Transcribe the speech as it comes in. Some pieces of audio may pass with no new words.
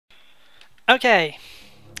Okay,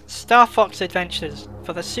 Starfox Adventures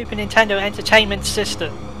for the Super Nintendo Entertainment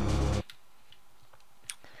System.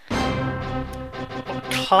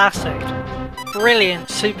 Classic, brilliant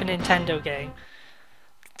Super Nintendo game.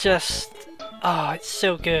 Just, oh, it's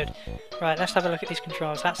so good. Right, let's have a look at these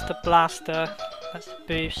controls. That's the blaster, that's the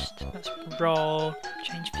boost, that's roll,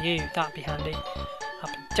 change view, that'd be handy. Up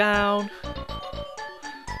and down,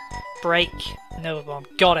 brake, Nova Bomb,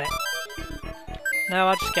 got it. No,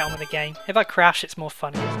 I'll just get on with the game. If I crash, it's more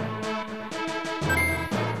funny, isn't it?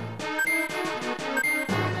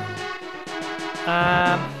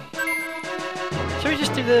 Shall we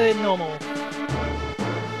just do the normal?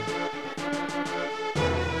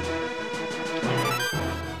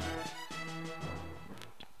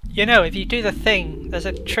 You know, if you do the thing, there's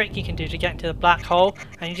a trick you can do to get into the black hole,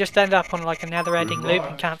 and you just end up on like a never-ending loop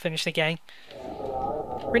and can't finish the game.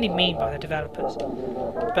 Really mean by the developers.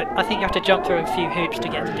 But I think you have to jump through a few hoops to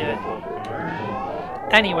get to do it.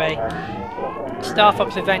 Anyway,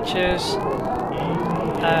 Starfox Adventures,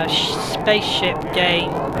 a spaceship game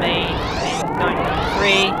made in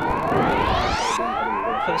 1993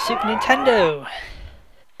 for the Super Nintendo.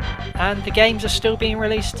 And the games are still being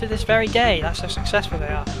released to this very day. That's how successful they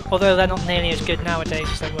are. Although they're not nearly as good nowadays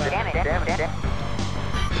as they were. And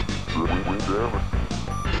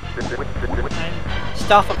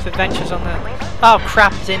Starfox Adventures on the... Oh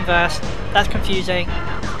crap, it's inverse. That's confusing.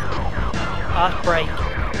 Oh, that's brake.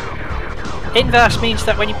 Inverse means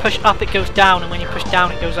that when you push up it goes down, and when you push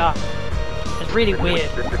down it goes up. It's really weird.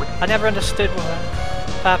 I never understood what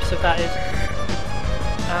the purpose of that is.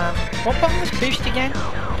 What button was boost again?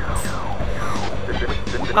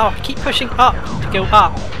 Oh, I keep pushing up to go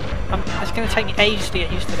up. It's going to take me ages to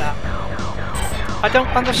get used to that. I don't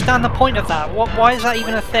understand the point of that. Why is that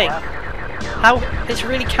even a thing? How? It's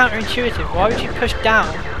really counterintuitive. Why would you push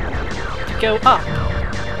down to go up?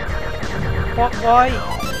 What? Why?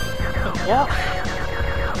 What?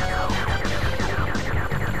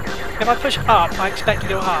 If I push up, I expect to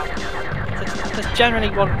go up. That's generally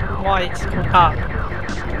why it's called up.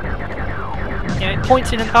 You know, it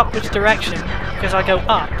points in an upwards direction because I go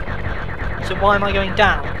up. So why am I going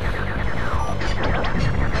down?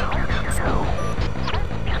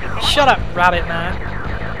 Shut up, rabbit man.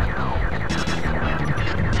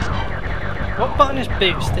 What button is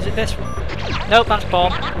boost? Is it this one? Nope, that's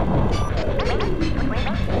bomb.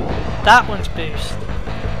 That one's boost.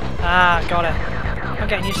 Ah, got it. I'm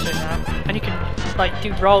getting used to it now. And you can like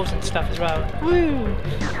do rolls and stuff as well. Woo!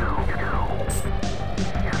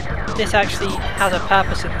 This actually has a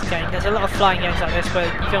purpose in this game. There's a lot of flying games like this where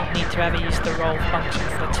you don't need to ever use the roll function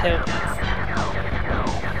or the tilt.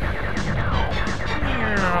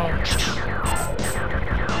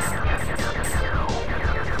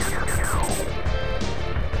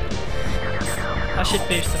 I should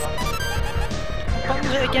boost them on. What button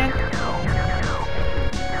is it again?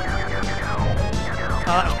 Oh,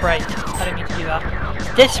 that's brake. I didn't mean to do that.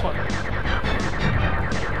 This one!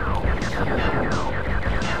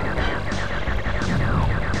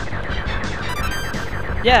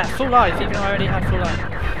 Yeah, full life, even though I already had full life.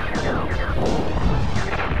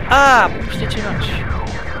 Ah! Boosted too much.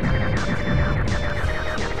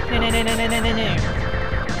 No.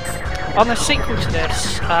 On the sequel to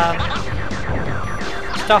this,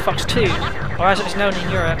 Starfox 2, or as it's known in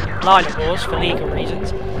Europe, Lila Wars, for legal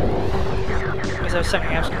reasons. Because there was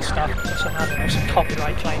something else called Starfox, I don't know, some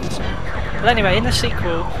copyright claims. But anyway, in the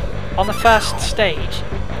sequel, on the first stage,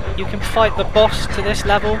 you can fight the boss to this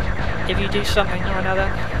level if you do something or another.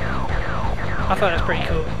 I thought that was pretty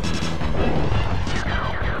cool.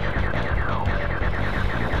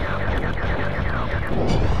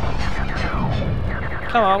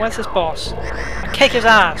 Come on, where's this boss? I'll kick his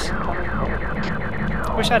ass!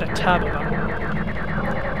 I wish I had a turbo gun.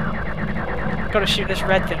 Gotta shoot this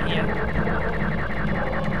red thing here.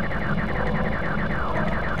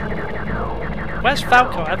 Where's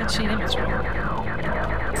Falco? I haven't seen him as well.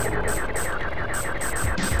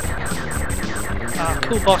 Ah,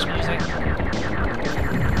 cool boss music.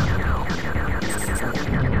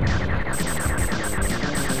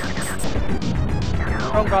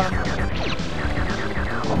 Wrong button.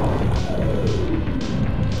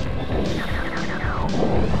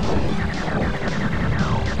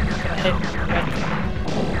 Hit red.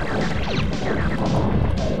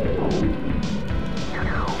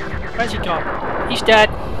 Where's he gone? He's dead.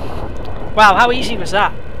 Wow, how easy was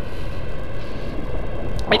that?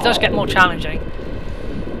 It does get more challenging.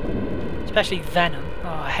 Especially Venom. Oh,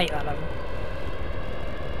 I hate that level.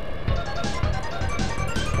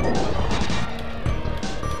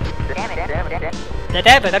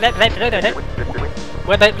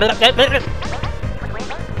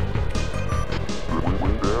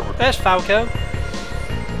 There's Falco.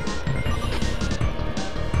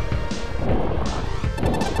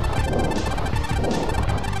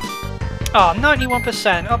 Oh,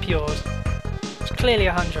 91%, up yours. It's clearly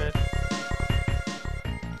 100.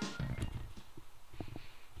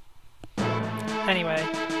 Anyway,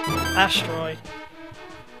 asteroid.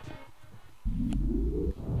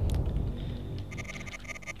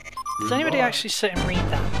 Does anybody actually sit and read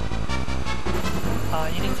that?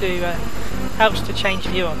 You need to, helps to change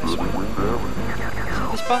view on this one. Is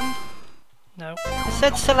it this button? No. It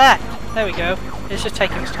said select! There we go. It's just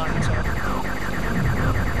taking its time, that's all.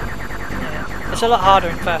 Yeah. It's a lot harder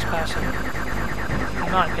in first person.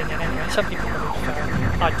 In my opinion, anyway. Some people probably prefer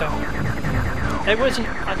it. I don't. It wasn't...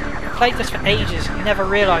 I played this for ages and never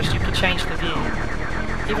realised you could change the view.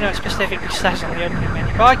 Even though it specifically says on the opening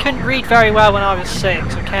menu. But I couldn't read very well when I was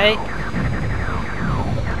 6, okay?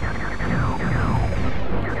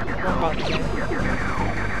 Wrong button again.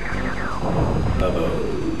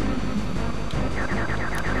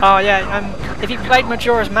 Oh yeah, if you played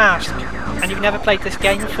Majora's Mask and you've never played this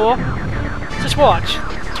game before, just watch.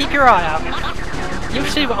 Keep your eye out. You'll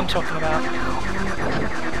see what I'm talking about.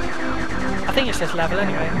 I think it's this level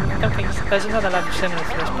anyway. I don't think there's another level similar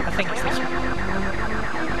to this, but I think it's this one.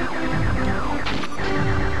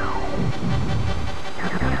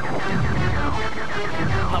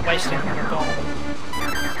 I'm not wasting another bomb.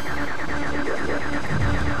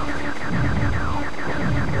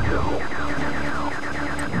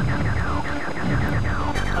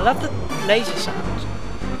 I love the laser sounds.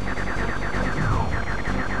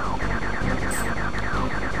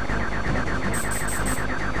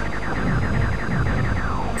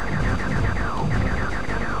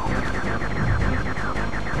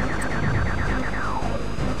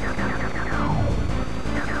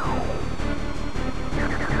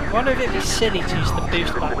 I wonder if it'd be silly to use the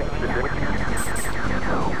boost button right now.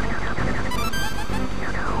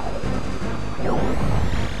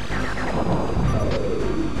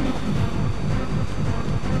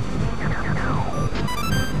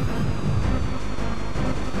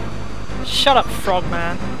 Shut up,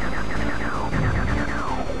 Frogman.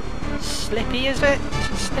 Slippy, is it? Is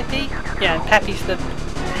it Slippy? Yeah, and Peppy's the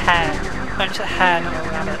hare. No, it's a hare, not a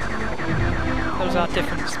rabbit. Those are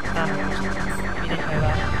different animals, if you didn't know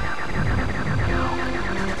that.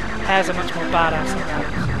 Hares are much more badass than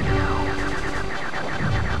rabbits.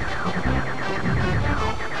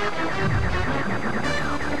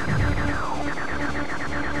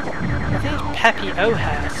 I think it's Peppy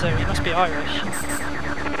O'Hare, so he must be Irish.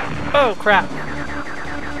 Oh crap!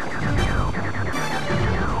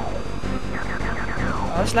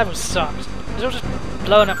 Oh, this level sucks. It's all just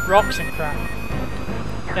blowing up rocks and crap.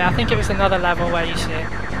 Yeah, I think it was another level where you see it.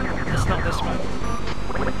 It's not this one.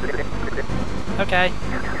 Okay.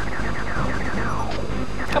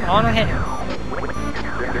 Come on, I hit him.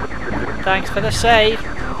 Thanks for the save.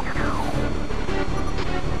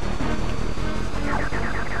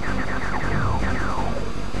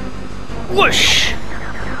 Whoosh!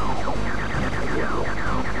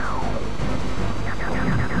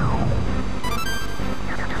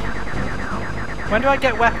 When do I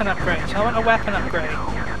get weapon upgrades? I want a weapon upgrade.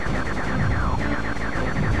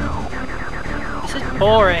 This is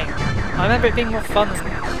boring. I remember it being more fun than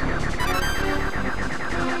this.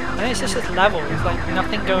 I think it's just this level, there's like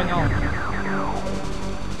nothing going on.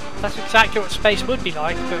 That's exactly what space would be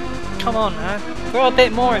like, but come on man. Throw a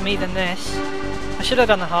bit more at me than this. I should have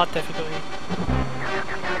done the hard difficulty.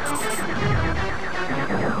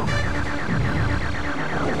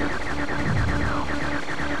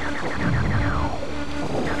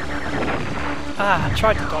 Ah, I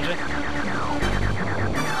tried to dodge it.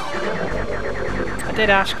 I did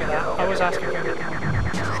ask for that. I was asking for a bit more.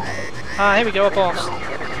 Ah, here we go, a boss.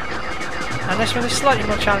 And this one is slightly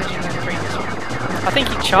more challenging than the previous one. I think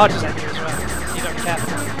he charges at you as well. You don't care.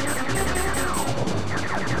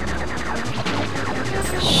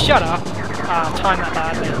 Shut up! Ah, timed that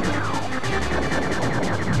badly.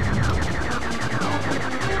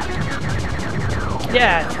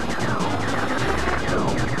 Yeah!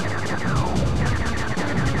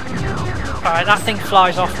 Alright, that thing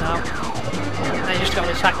flies off now. Now you just got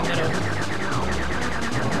to attack the middle.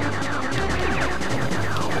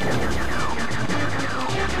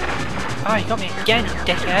 Oh, you got me again, you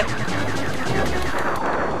dickhead!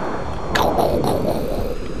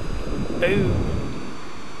 Boom!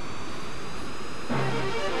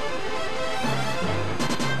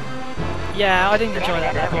 Yeah, I didn't enjoy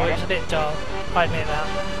that level, it was a bit dull. I admit that.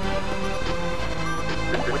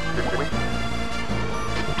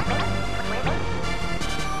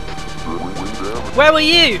 Where were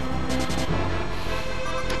you?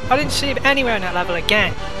 I didn't see him anywhere in that level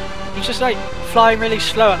again. He's just like flying really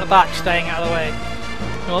slow at the back, staying out of the way.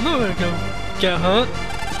 No, I'm not gonna go get hurt.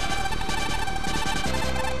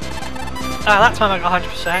 Ah, that time I got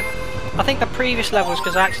 100%. I think the previous level was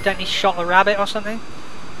because I accidentally shot a rabbit or something.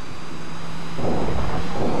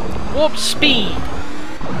 Warp speed!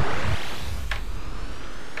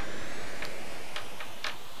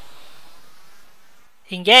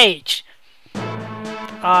 Engage!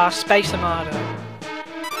 Ah, Space Armada.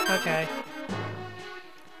 Okay.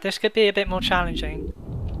 This could be a bit more challenging.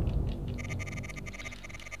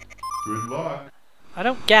 Goodbye. I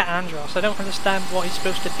don't get Andros. I don't understand what he's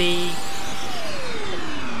supposed to be.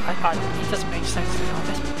 It doesn't make sense to me. Oh,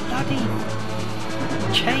 this bloody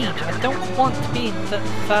change. I don't want to be in the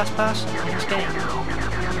first person in this game.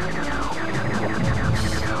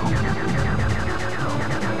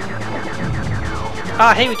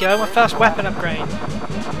 Ah, here we go. My first weapon upgrade.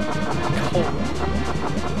 Cool.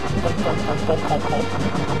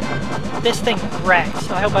 This thing wrecks.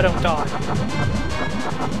 I hope I don't die.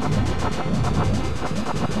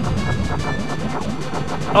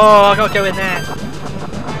 Oh, I gotta go in there.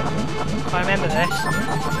 I remember this.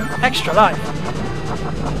 Extra life.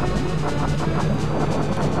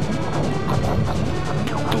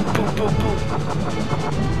 Boom, boom, boom, boom.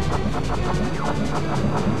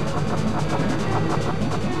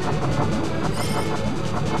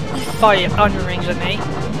 Fire your onion rings at me.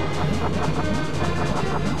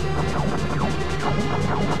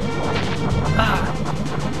 Ah,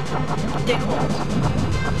 dickwads.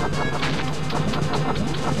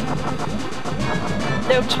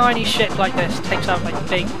 Little tiny shit like this takes out like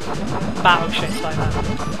big battleships like that.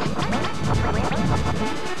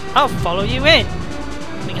 I'll follow you in,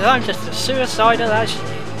 because I'm just as suicidal as you.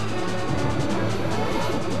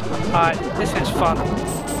 Alright, this is fun.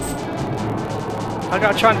 I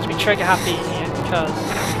gotta try not to be trigger happy here because.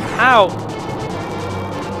 Ow!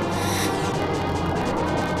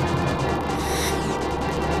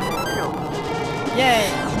 Yay!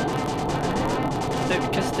 So,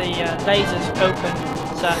 because the laser's open,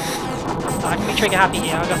 so I can be trigger happy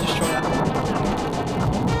here, I've got to destroy that.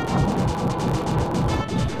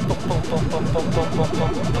 Boom, boom, boom, boom, boom, boom,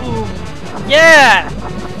 boom, boom. Yeah!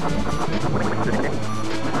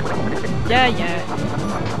 Yeah, yeah.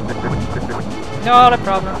 Not a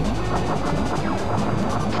problem.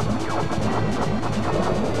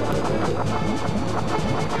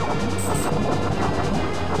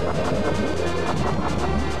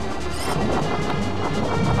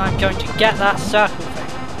 I'm going to get that circle thing.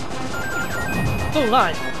 Full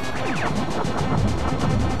life.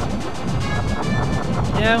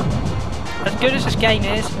 You know, as good as this game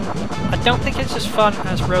is, I don't think it's as fun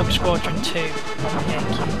as Rogue Squadron 2 on the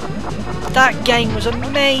GameCube. That game was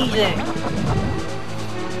amazing!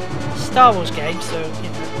 Star Wars game, so, you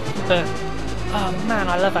know, but, oh man,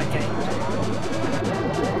 I love that game.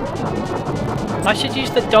 I should use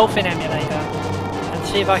the Dolphin emulator and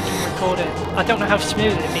see if I can record it. I don't know how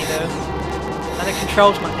smooth it'd be though, and the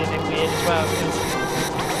controls might be a bit weird as well, because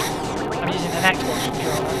I'm using an Xbox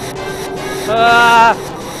controller. Ah!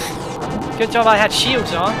 Good job I had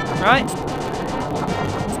shields on, right?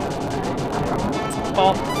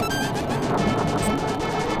 Bomb.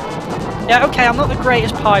 Yeah, okay, I'm not the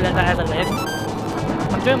greatest pilot that ever lived.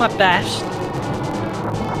 I'm doing my best.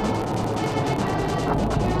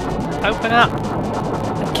 Open up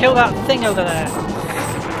and kill that thing over there.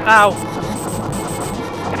 Ow.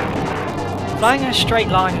 Flying in a straight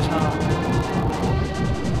line is hard.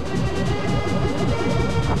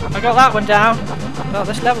 I got that one down. Well,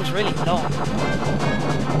 this level's really long.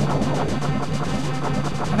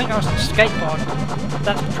 I think I was on a skateboard.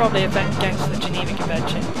 That's probably against the Geneva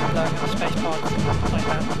Convention, blowing up space pods like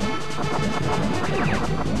that.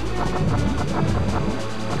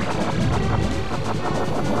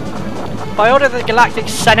 By order of the Galactic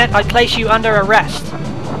Senate, I place you under arrest.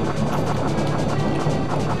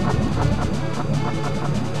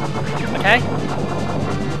 Okay?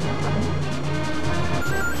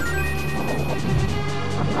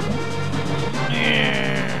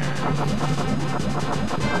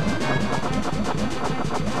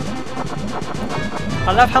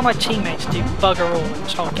 I love how my teammates do bugger all in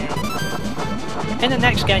this whole game. In the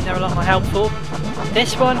next game they're a lot more helpful.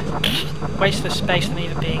 This one, waste of space than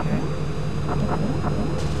even being there.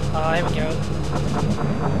 Ah, here we go.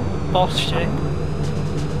 Boss shit. I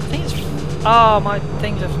think it's... Oh, my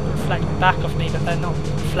things are reflecting back off me, but they're not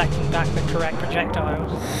reflecting back the correct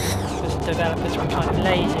projectiles. Because the developers were kind of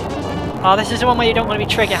lazy. Oh, this is the one where you don't want to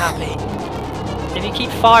be trigger happy. If you keep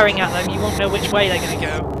firing at them, you won't know which way they're going to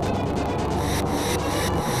go.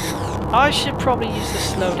 I should probably use the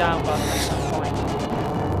slow down button at some point.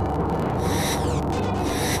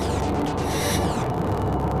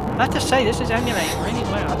 I have to say, this is emulating really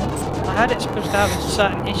well. I heard it's supposed to have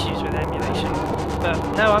certain issues with emulation, but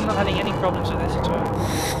no, I'm not having any problems with this at all.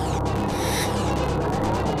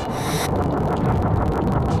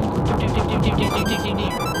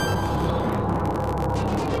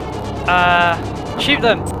 Shoot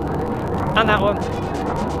them! And that one.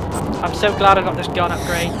 I'm so glad I got this gun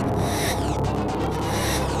upgrade.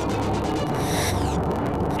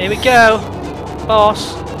 Here we go,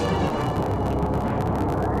 boss.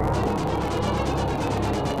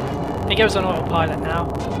 It goes on autopilot now,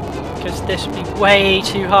 because this would be way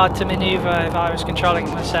too hard to maneuver if I was controlling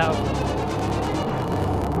it myself.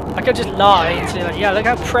 I could just lie and say like, yeah, look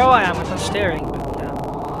how pro I am with my steering.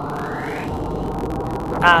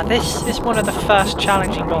 But no. This is one of the first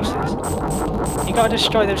challenging bosses. You gotta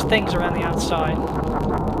destroy those things around the outside.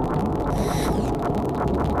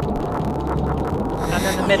 And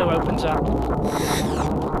then the middle opens up.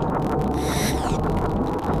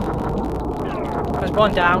 There's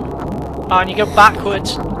one down. Oh, and you go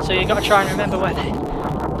backwards, so you gotta try and remember where they...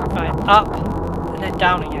 Right, up, and then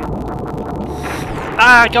down again.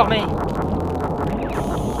 Ah, got me!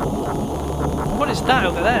 What is that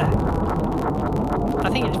over there? I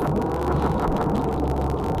think it's...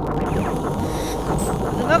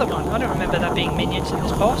 There's another one. I don't remember there being minions in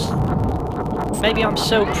this boss. Maybe I'm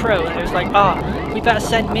so pro that it was like, we better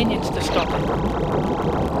send minions to stop him.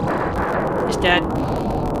 He's dead.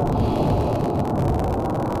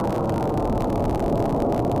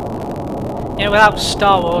 You know, without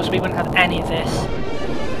Star Wars, we wouldn't have any of this.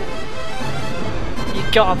 You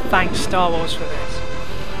gotta thank Star Wars for this.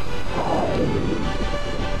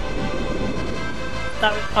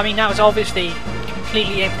 That was obviously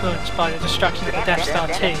completely influenced by the destruction of the Death Star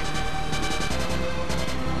 2.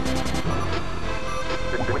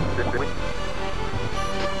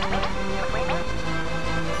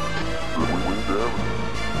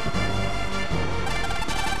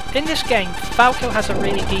 In this game, Falco has a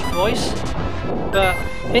really deep voice, but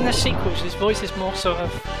in the sequels his voice is more sort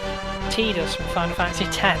of Tidus from Final Fantasy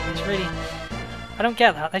X. It's really... I don't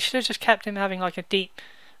get that. They should have just kept him having like a deep,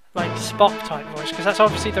 like Spock type voice, because that's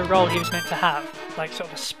obviously the role he was meant to have, like sort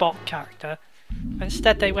of a Spock character. But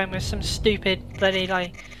instead they went with some stupid bloody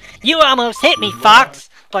like, "You almost hit me, Fox!"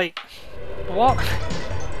 Like, what?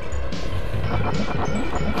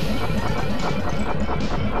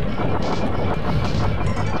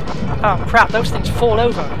 Oh crap, those things fall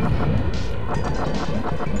over.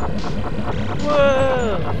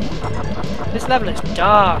 Whoa! This level is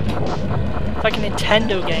dark. It's like a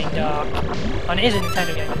Nintendo game dark. And it is a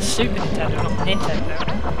Nintendo game, it's Super Nintendo, not Nintendo.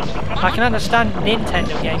 I can understand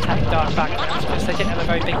Nintendo games having dark backgrounds because they didn't have a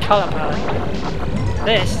very big colour palette.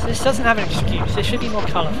 This doesn't have an excuse, this should be more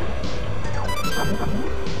colourful.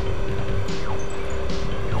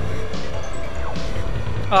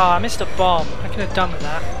 Oh, I missed a bomb. I could have done with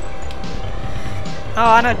that.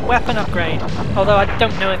 Oh, and a weapon upgrade. Although I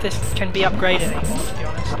don't know if this can be upgraded anymore, to be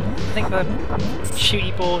honest. I think the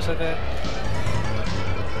shooty balls are the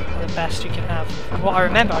best you can have. From what I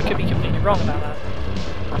remember, I could be completely wrong about that.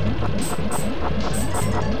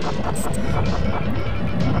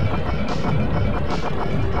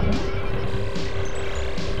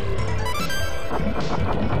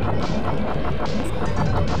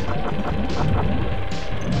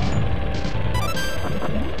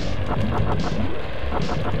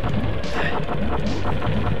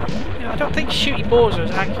 You know, I don't think shooty balls are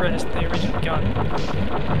as accurate as the original gun. I'm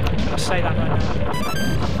just gonna say that right now.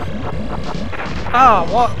 Ah,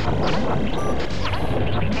 what?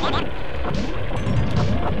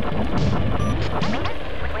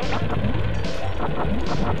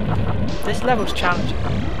 This level's challenging.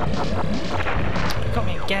 Got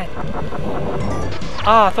me again.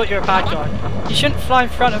 Ah, I thought you were a bad guy. You shouldn't fly in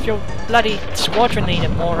front of your bloody squadron leader,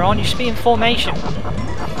 moron. You should be in formation.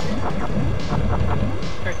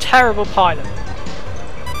 You're a terrible pilot.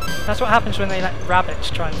 That's what happens when they let rabbits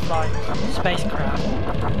try and fly spacecraft.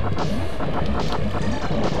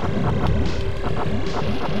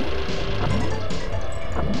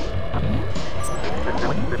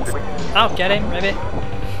 I'll get him, ribbit.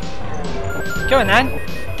 Go on then.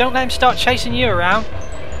 Don't let him start chasing you around.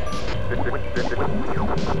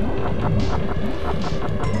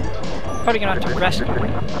 Probably gonna have to rescue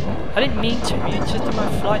him. I didn't mean to, it's just in my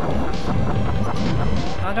flight path.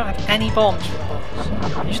 I don't have any bombs for the bombs.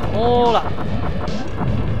 I used them all up.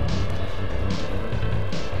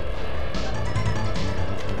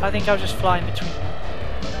 I think I'll just fly in between them.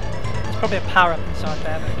 There's probably a power up inside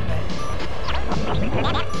there, but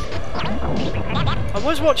I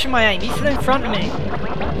was watching my aim, he flew in front of me.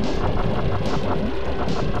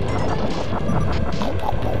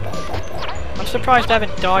 I'm surprised I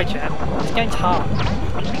haven't died yet. This game's hard.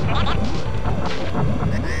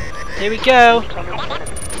 Here we go.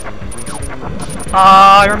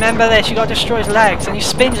 Ah, I remember this. You got to destroy his legs, and he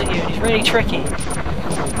spins at you, and he's really tricky.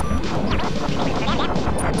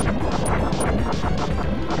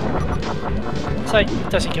 So,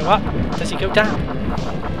 does he go up? Does he go down?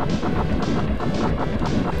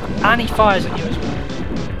 And he fires at you as well.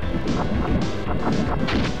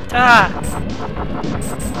 Ah!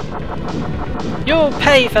 You'll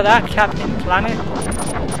pay for that, Captain Planet.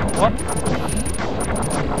 What?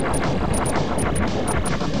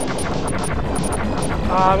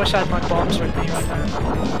 Oh, I wish I had my bombs with me right now.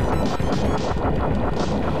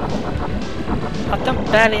 I've done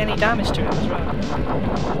barely any damage to it as well.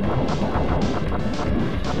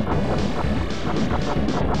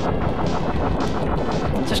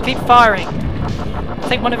 Just keep firing. I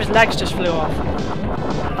think one of his legs just flew off.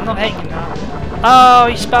 I'm not hitting him now. Oh,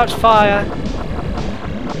 he spouts fire.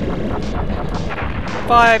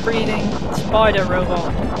 Fire breathing spider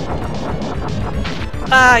robot.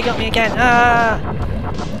 Ah, he got me again. Ah.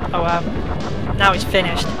 Oh wow. Now he's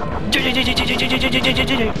finished. Boom,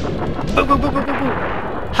 boom, boom, boom, boom, boom.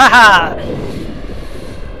 Haha!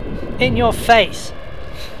 In your face.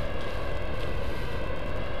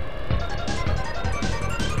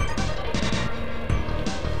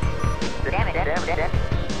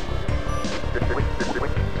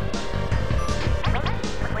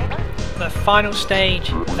 The final stage,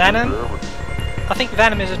 Venom. I think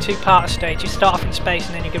Venom is a two-part stage. You start off in space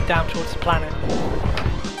and then you go down towards the planet.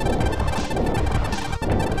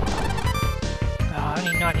 Oh,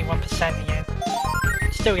 only 91% again.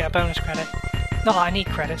 Still get a bonus credit. Not that I need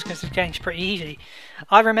credits because this game's pretty easy.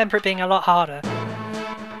 I remember it being a lot harder.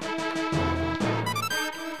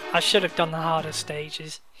 I should have done the harder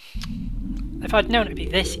stages. If I'd known it'd be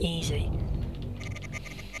this easy.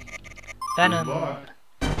 Venom.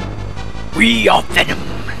 We are Venom!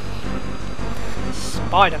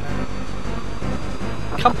 Spider-Man.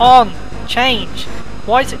 Come on! Change!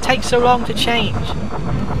 Why does it take so long to change?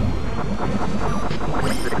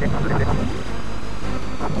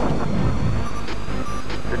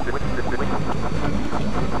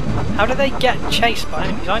 How do they get chased by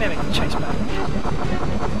enemies? I never get chased by enemies.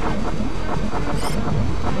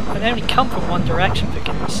 And they only come from one direction, for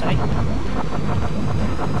goodness sake.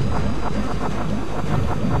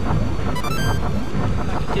 I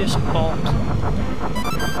could do some bombs. I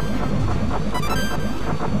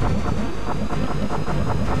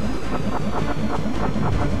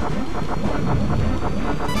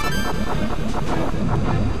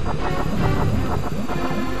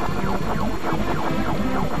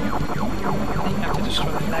think you have to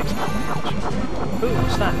destroy the legs now. Ooh,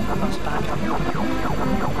 what's that? That's bad.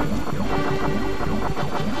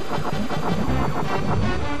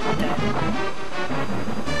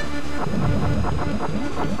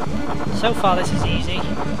 So far this is easy.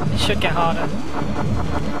 It should get harder.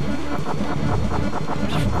 I'm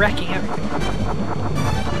just wrecking everything.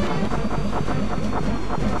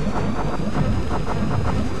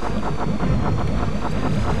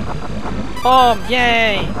 Bomb!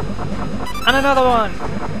 Yay! And another one!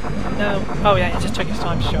 No. Oh yeah, it just took its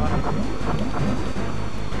time to show up.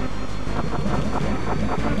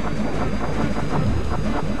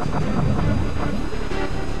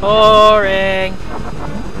 Boring!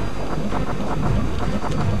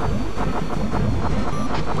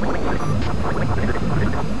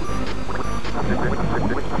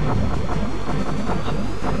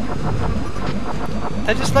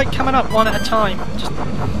 They're just like coming up one at a time, just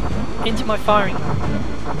into my firing line.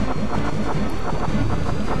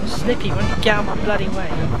 Slippy, why don't you get out of my bloody way?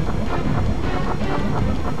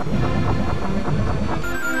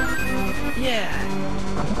 Yeah!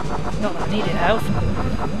 Not that I needed health.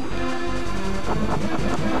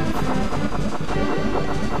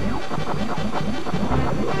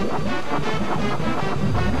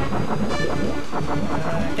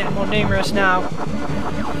 Getting more numerous now.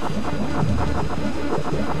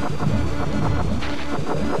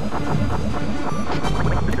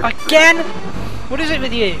 Again? What is it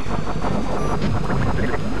with you?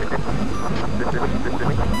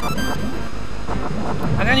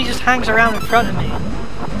 And then he just hangs around in front of me,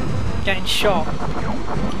 getting shot.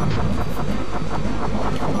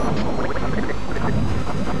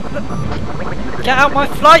 Get out my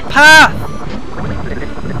flight path!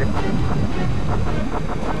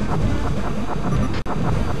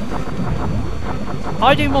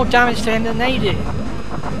 I do more damage to him than they do.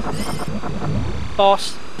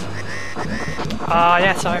 Boss. Ah,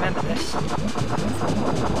 yes, I remember this.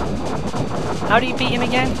 How do you beat him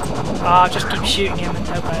again? Ah, just keep shooting him and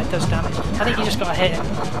hope it does damage. I think you just gotta hit him.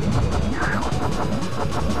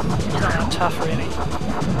 He's not that tough, really.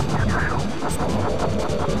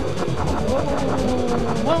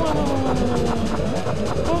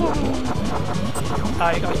 Oh,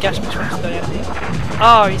 you got to guess which one's the enemy.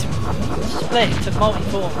 Oh, he's split into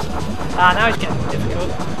multi-forms. Ah, now he's getting more difficult.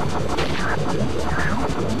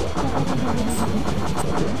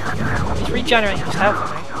 He's regenerating his health, I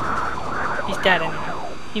think. He's dead anyway.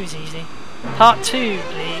 He was easy. Part 2,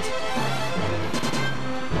 please.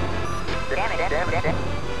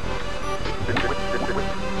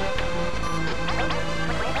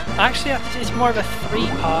 Actually, it's more of a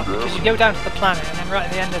 3-part because you go down to the planet and then right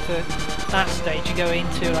at the end of that stage you go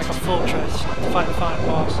into like a fortress to fight the final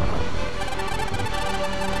boss.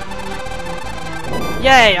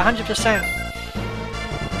 Yay, 100%!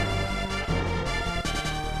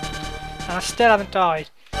 And I still haven't died.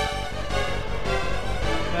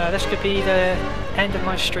 This could be the end of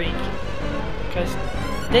my streak because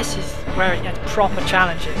this is where it gets proper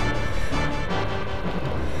challenging.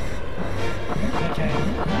 Okay.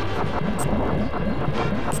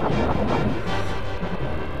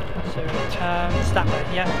 So it turns that way,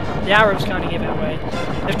 yeah. The arrows kind of give it away.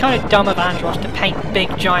 It was kind of dumb of Andros to paint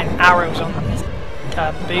big giant arrows on this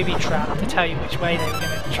booby trap to tell you which way they were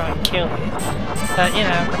going to try and kill you. But, you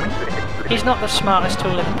know, he's not the smartest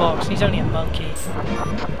tool in the box, he's only a monkey.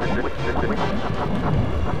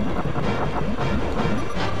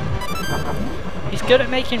 He's good at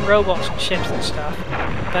making robots and ships and stuff,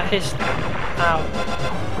 but his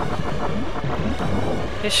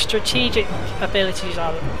strategic abilities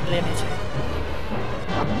are limited.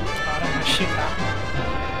 Oh, I don't want to shoot that.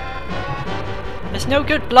 There's no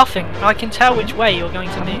good bluffing. I can tell which way you're going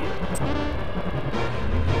to move.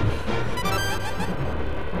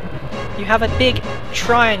 You have a big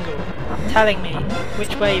triangle telling me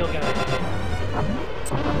which way you're going.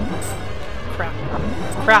 Crap.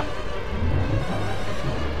 Crap.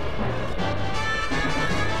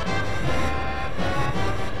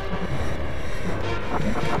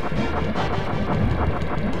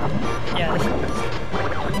 Yeah,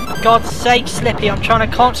 God's sake, Slippy, I'm trying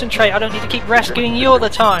to concentrate. I don't need to keep rescuing you all the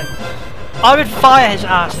time. I would fire his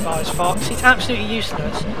ass if I was Fox. He's absolutely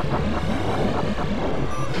useless.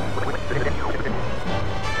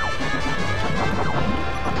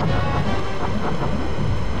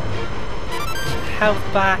 Health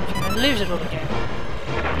back and then lose it all again.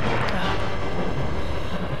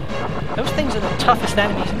 Those things are the toughest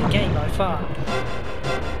enemies in the game by far.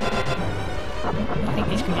 I think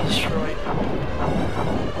these can be destroyed.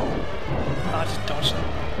 Oh, I just dodged them.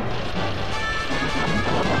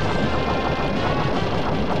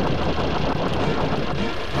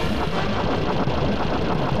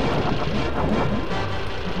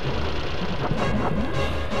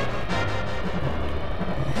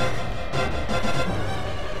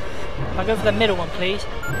 I'll go for the middle one, please.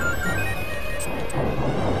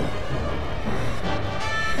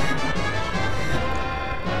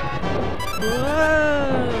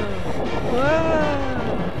 Whoa!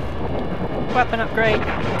 Whoa! Weapon upgrade.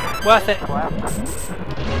 Worth it. I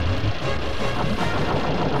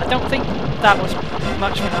don't think that was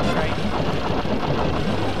much of an upgrade.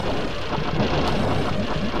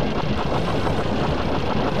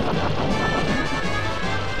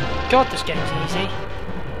 God, this game's easy.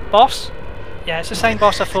 Boss? Yeah, it's the same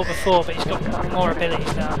boss I fought before, but he's got more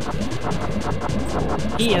abilities now.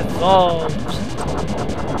 He evolves.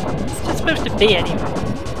 What's it supposed to be anyway?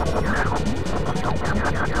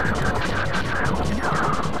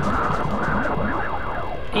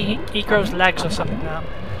 He grows legs or something now.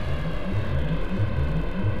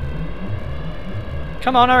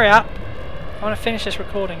 Come on, hurry up. I want to finish this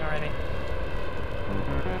recording already.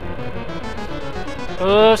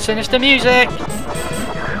 Oh, sinister music!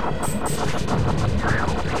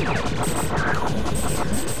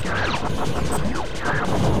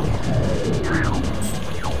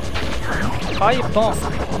 Fire your bomb.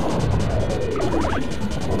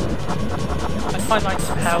 I'd find like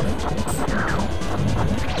some help.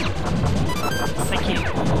 Thank you.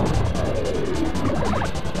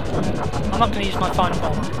 I'm not going to use my final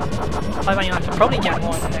bomb. I mean, I can probably get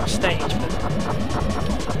more in the next stage, but...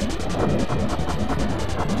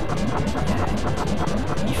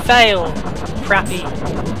 You fail, crappy,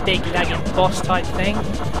 big-legged boss type thing.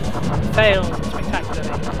 Fail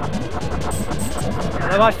spectacularly.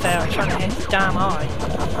 Although I fail, I'm trying to hit his damn eye.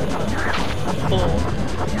 Ball.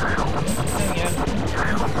 There we go.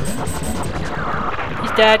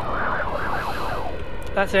 He's dead.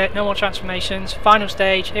 That's it, no more transformations. Final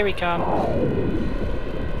stage, here we come.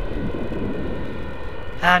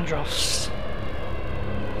 Andros.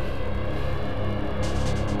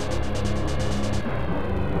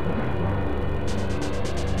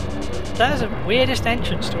 That is the weirdest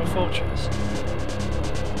entrance to a fortress.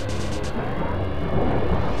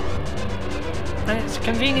 And it's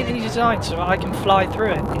conveniently designed so I can fly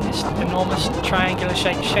through it in this enormous triangular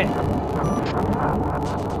shaped ship.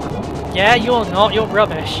 Yeah, you're not, you're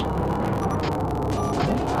rubbish.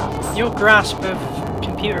 Your grasp of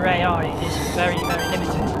computer AI is very, very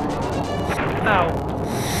limited. Ow.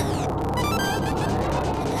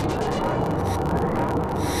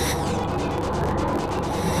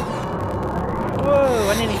 Whoa,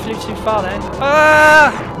 I nearly flew too far then.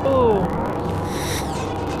 Ah! Oh!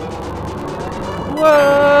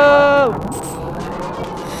 Whoa!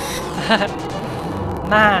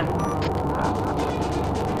 Man.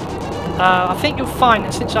 I think you'll find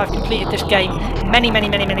that since I've completed this game many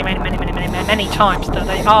times that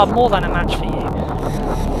they are more than a match for you.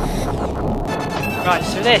 Right,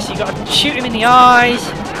 so this, you got to shoot him in the eyes.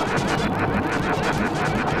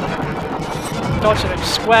 Dodge those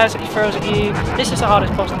squares that he throws at you. This is the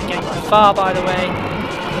hardest boss in the game by far, by the way.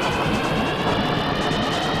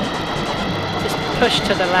 Just push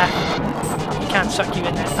to the left. He can't suck you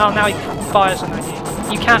in there. Oh, now he fires on you.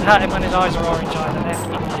 You can't hurt him when his eyes are orange either. They have to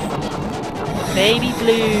be blue. Baby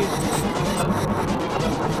blue.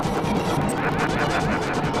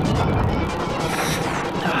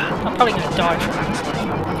 I'm probably going to die from this.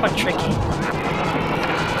 Quite tricky.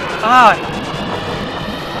 Ah!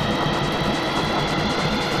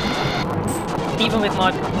 Even with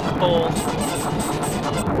my balls.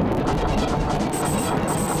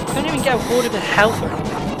 I don't even get awarded with health or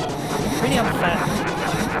anything. Really unfair.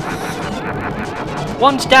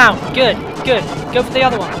 One's down. Good, good. Go for the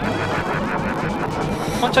other one.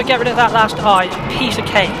 Once I get rid of that last eye, it's a piece of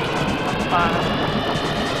cake.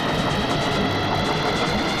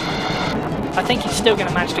 I think he's still going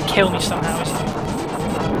to manage to kill me somehow, isn't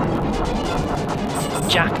he?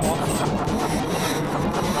 Jack off.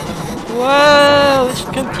 Whoa! It's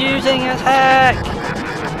confusing as heck!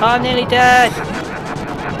 I'm nearly dead!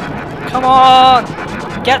 Come on!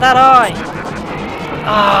 Get that eye!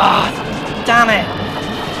 Ah! Damn it!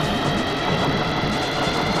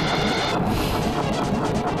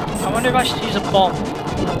 I wonder if I should use a bomb.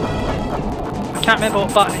 I can't remember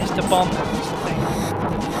what button it is to bomb them.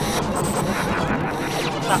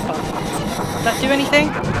 That button. Does that do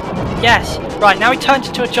anything? Yes. Right, now he turns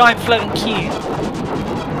into a giant floating cube.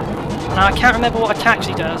 Now I can't remember what attacks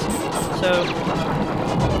he does. So...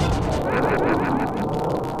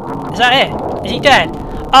 Is that it? Is he dead?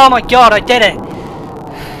 Oh my god, I did it!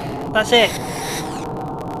 That's it.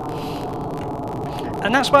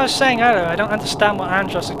 And that's what I was saying earlier, I don't understand what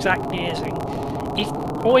Andros exactly is. He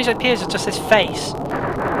always appears as just his face.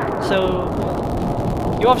 So,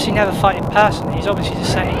 you obviously never fight in person, he's obviously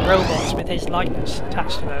just setting robots with his likeness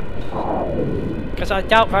attached to them. Because I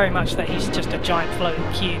doubt very much that he's just a giant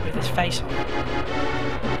floating cube with his face on it.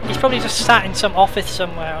 He's probably just sat in some office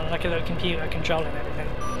somewhere on like a little computer controlling everything.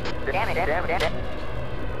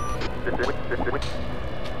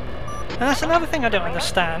 And that's another thing I don't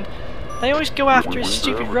understand. They always go after his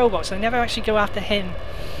stupid robots, they never actually go after him.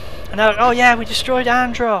 And they're like, oh yeah, we destroyed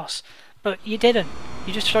Andros. But you didn't.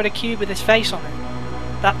 You just destroyed a cube with his face on it.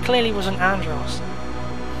 That clearly wasn't Andros.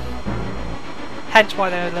 Hence why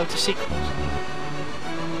there are loads of sequels.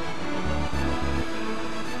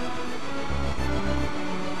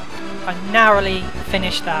 I narrowly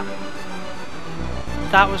finished that.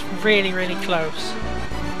 That was really, really close.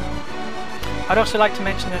 I'd also like to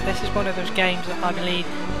mention that this is one of those games that I believe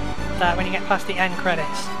that when you get past the end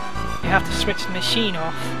credits, you have to switch the machine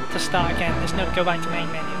off to start again. There's no go back to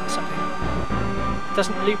main menu or something. It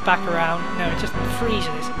doesn't loop back around, no, it just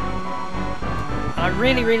freezes. And I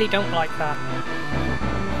really, really don't like that.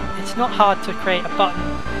 It's not hard to create a button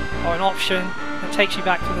or an option that takes you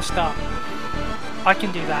back to the start. I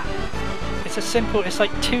can do that. It's a simple, it's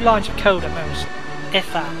like 2 lines of code at most, if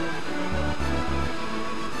that.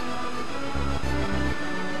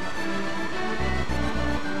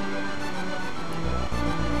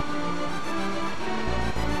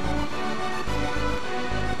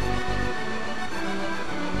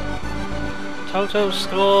 Total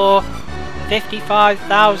score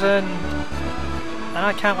 55,000. And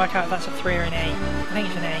I can't work out if that's a 3 or an 8. I think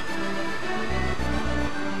it's an 8.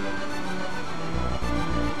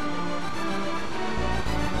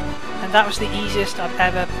 And that was the easiest I've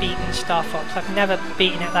ever beaten Starfox. I've never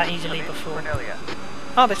beaten it that easily before.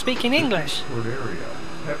 Oh, they're speaking English. Cornelia,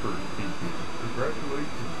 Pepper speaking.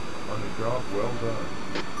 Congratulations on a job well done.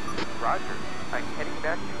 Roger. I'm heading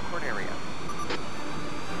back to Cornelia.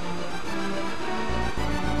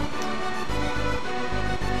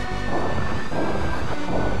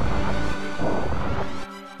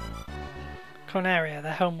 Corneria,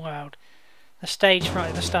 their home world. the stage right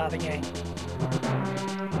at the start of the game.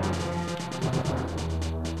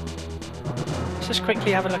 Let's just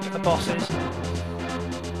quickly have a look at the bosses.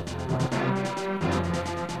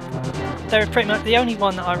 They were pretty much the only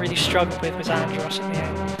one that I really struggled with was Andros at the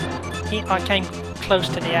end. I came close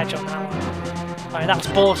to the edge on that one. Right, that's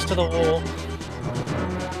balls to the wall.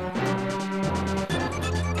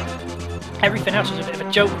 Everything else was a bit of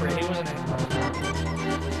a joke, really, wasn't it?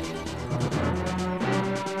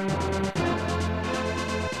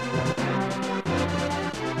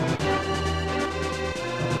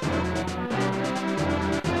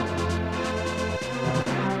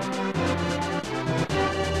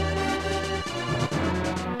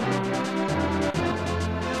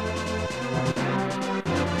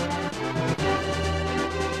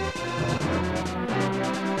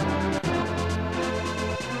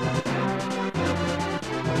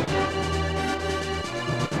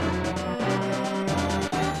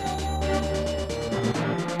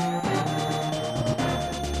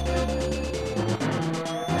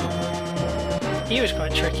 He was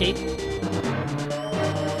quite tricky.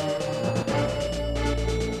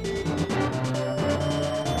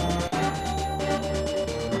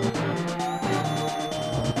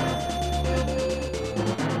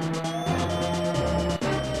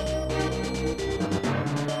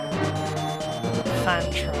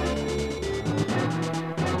 Fantron.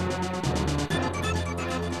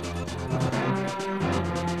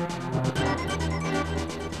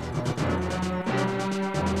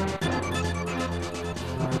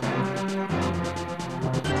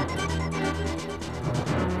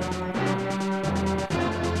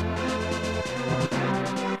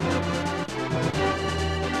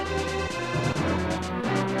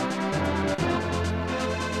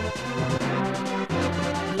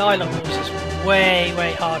 Lilac Wars is way,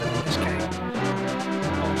 way harder than this game.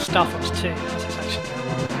 Or Starfox 2, as it's actually known.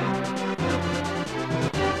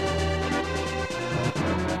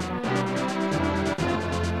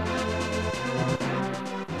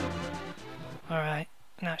 Alright,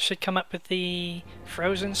 now it should come up with the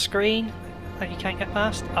frozen screen that you can't get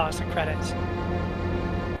past. Oh, it's the credits.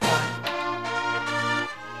 Right.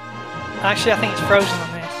 Actually, I think it's frozen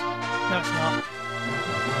on this. No, it's not.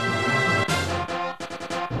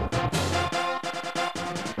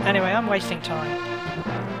 Anyway, I'm wasting time.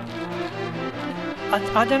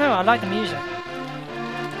 I don't know, I like the music.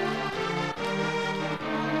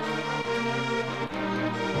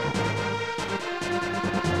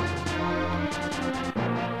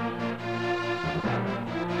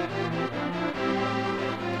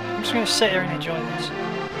 I'm just going to sit here and enjoy this.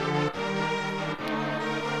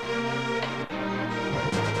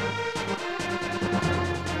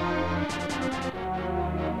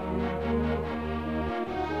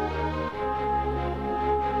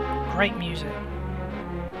 Great music.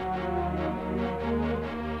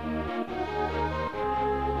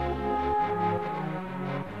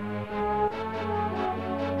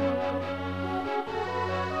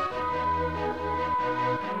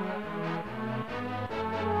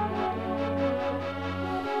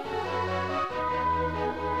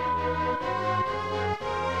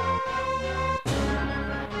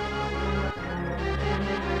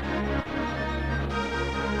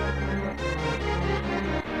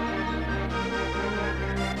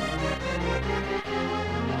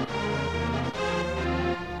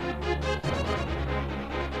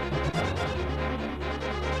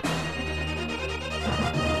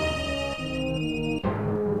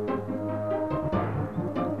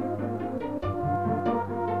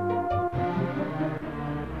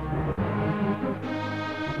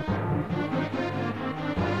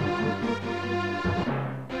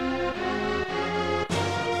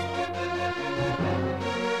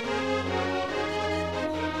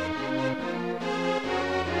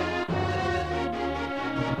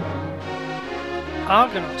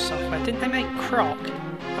 Argonaut software, didn't they make Croc?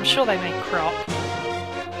 I'm sure they made Croc.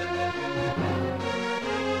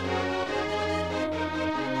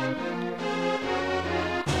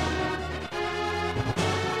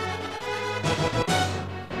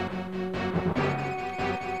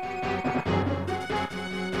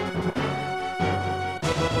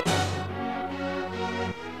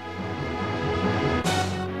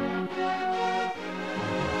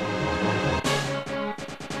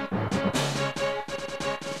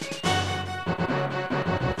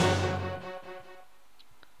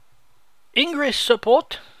 English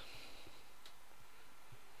support.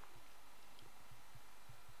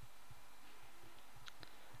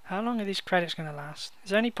 How long are these credits going to last? Is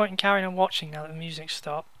there any point in carrying on watching now that the music's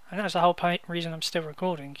stopped? And that's the whole reason I'm still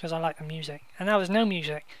recording, because I like the music. And now there's no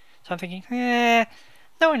music. So I'm thinking,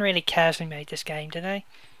 no one really cares who made this game, do they?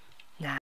 Nah.